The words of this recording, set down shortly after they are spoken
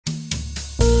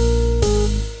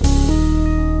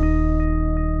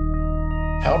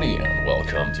Howdy and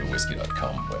welcome to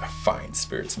Whisky.com, where fine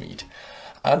spirits meet.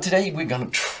 And today we're gonna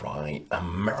try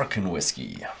American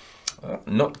whiskey.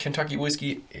 Not Kentucky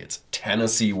whiskey, it's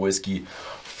Tennessee whiskey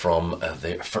from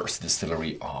the first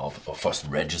distillery first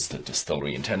registered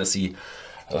distillery in Tennessee,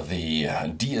 the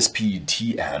DSP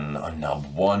TN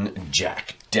 #1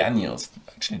 Jack Daniels.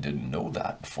 I actually didn't know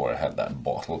that before I had that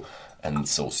bottle and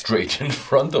so straight in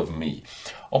front of me.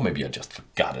 Or maybe I just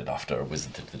forgot it after I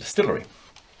visited the distillery.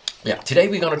 Yeah, today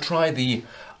we're gonna try the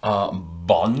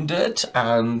bonded,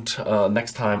 and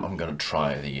next time I'm gonna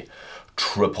try the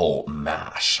triple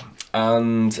mash.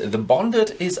 And the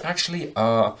bonded is actually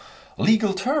a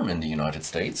legal term in the United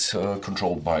States,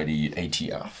 controlled by the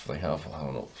ATF. They have, I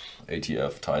don't know,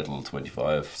 ATF Title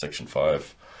 25, Section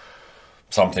 5,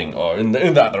 something, or in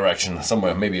that direction,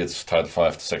 somewhere. Maybe it's Title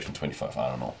 5 to Section 25, I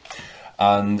don't know.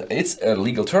 And it's a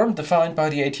legal term defined by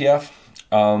the ATF.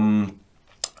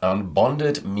 And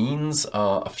bonded means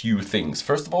a few things.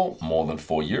 First of all, more than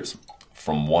 4 years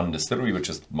from one distillery, which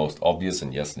is most obvious.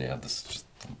 And yes, yeah, this is just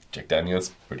Jack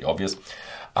Daniels, pretty obvious.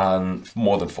 And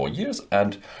more than 4 years,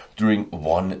 and during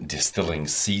one distilling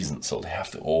season. So they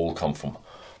have to all come from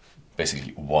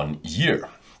basically 1 year.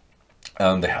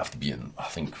 And they have to be in, I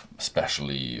think,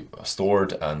 specially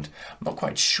stored. And I'm not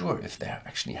quite sure if they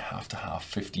actually have to have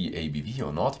 50 ABV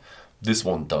or not. This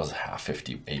one does have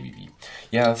 50 ABV.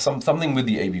 Yeah, something with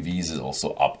the ABVs is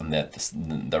also up in that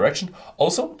direction.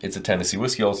 Also, it's a Tennessee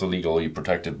whiskey, also legally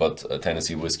protected, but a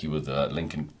Tennessee whiskey with a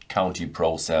Lincoln County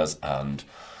process and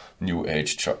new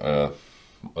age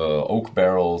oak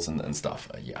barrels and stuff.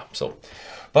 Yeah, so.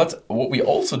 But what we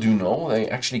also do know, they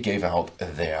actually gave out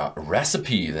their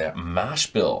recipe, their mash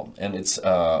bill, and it's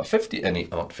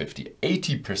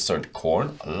 80%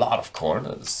 corn, a lot of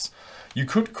corn. You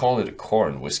could call it a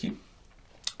corn whiskey.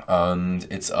 And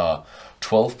it's a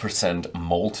 12%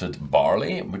 malted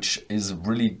barley, which is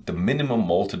really the minimum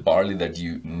malted barley that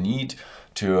you need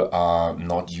to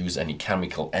not use any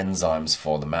chemical enzymes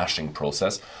for the mashing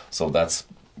process. So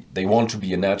they want to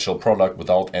be a natural product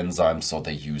without enzymes, so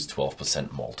they use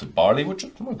 12% malted barley, which is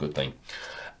a good thing.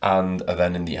 And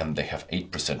then in the end they have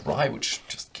 8% rye, which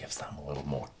just gives them a little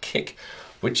more kick,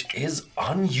 which is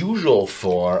unusual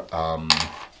for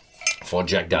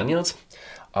Jack Daniels.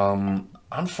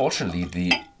 Unfortunately,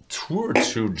 the tour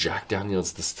to Jack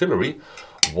Daniels Distillery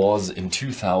was in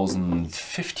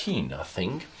 2015, I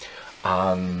think.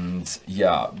 And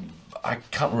yeah, I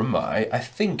can't remember. I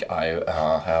think I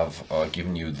have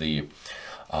given you the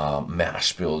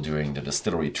mash bill during the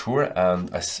distillery tour. And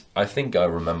I think I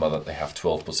remember that they have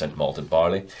 12% malted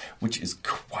barley, which is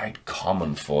quite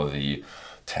common for the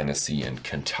Tennessee and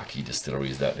Kentucky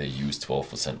distilleries, that they use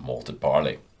 12% malted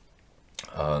barley.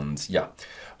 And yeah,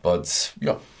 but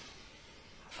yeah,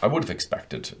 I would have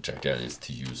expected Jack Daniels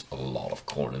to use a lot of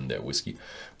corn in their whiskey,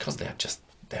 because they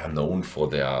are known for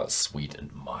their sweet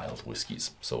and mild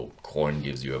whiskeys. So corn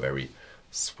gives you a very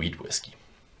sweet whiskey.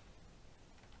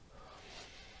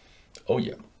 Oh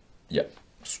yeah, yeah,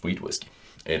 sweet whiskey.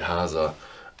 It has a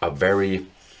very,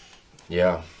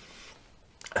 yeah,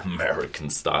 American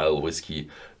style whiskey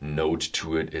note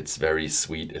to it. It's very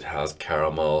sweet. It has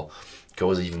caramel,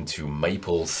 goes even to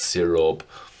maple syrup.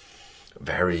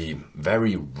 Very,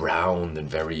 very round and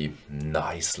very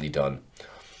nicely done.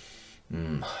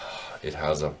 It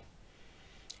has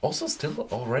also still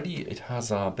already, it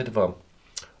has a bit of a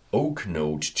oak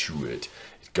note to it.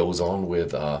 It goes on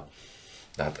with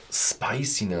that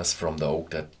spiciness from the oak,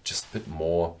 that just a bit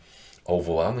more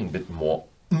overwhelming, a bit more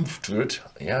oomph to it.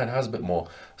 Yeah, it has a bit more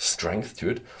strength to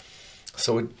it.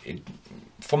 So it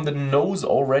from the nose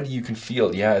already you can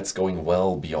feel, yeah, it's going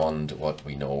well beyond what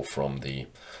we know from the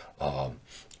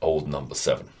old number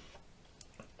 7.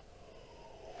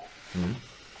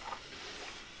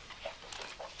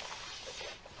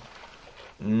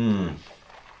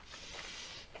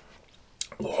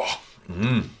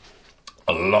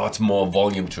 A lot more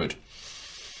volume to it.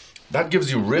 That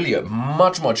gives you really a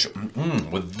much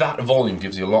with that volume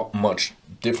gives you a much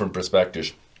different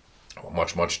perspective.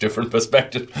 Much different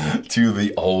perspective to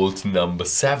the old number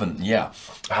 7. Yeah,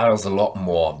 it has a lot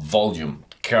more volume,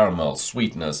 caramel,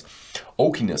 sweetness,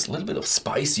 oakiness, a little bit of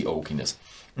spicy oakiness,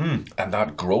 and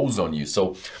that grows on you.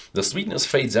 So the sweetness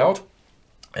fades out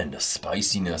and the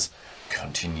spiciness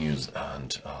continues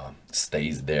and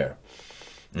stays there.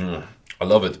 I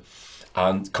love it.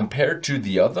 And compared to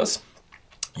the others,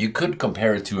 you could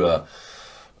compare it to a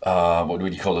what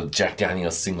would you call it, Jack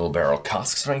Daniels single barrel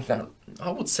cask strength. That I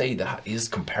would say that is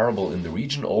comparable in the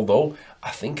region, although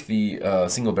I think the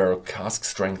single barrel cask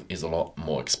strength is a lot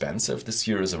more expensive. This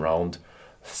year is around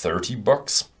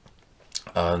 $30.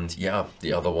 And yeah,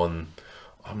 the other one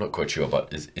I'm not quite sure,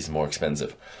 but is more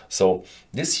expensive. So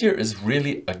this here is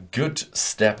really a good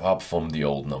step up from the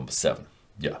old number 7.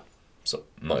 Yeah, so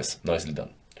nicely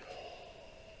done.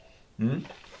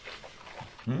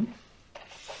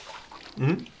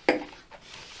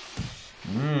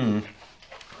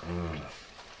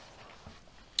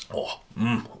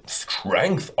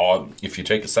 Strength. If you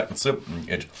take a second sip,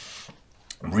 it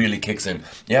really kicks in.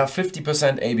 Yeah,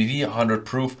 50% ABV, 100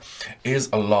 proof is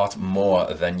a lot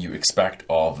more than you expect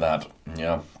of that.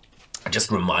 Yeah, it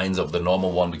just reminds of the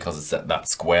normal one because it's that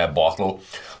square bottle.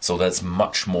 So that's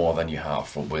much more than you have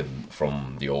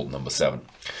from the old number 7.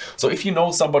 So if you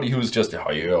know somebody who's just,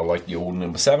 oh yeah, like the old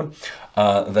number 7,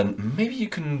 then maybe you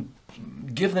can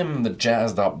give them the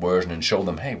jazzed up version and show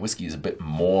them, hey, whiskey is a bit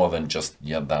more than just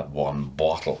that one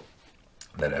bottle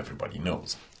that everybody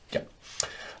knows. Yeah.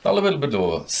 Now a little bit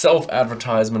of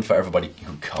self-advertisement for everybody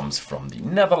who comes from the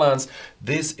Netherlands.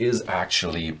 This is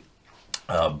actually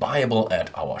buyable at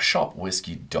our shop,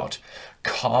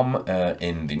 Whisky.com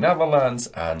in the Netherlands,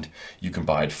 and you can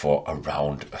buy it for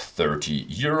around 30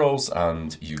 euros,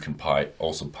 and you can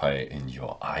also pay in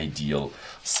your ideal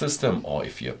system, or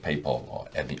if you have PayPal or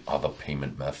any other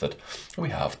payment method. We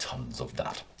have tons of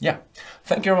that. Yeah,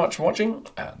 thank you very much for watching,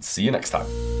 and see you next time.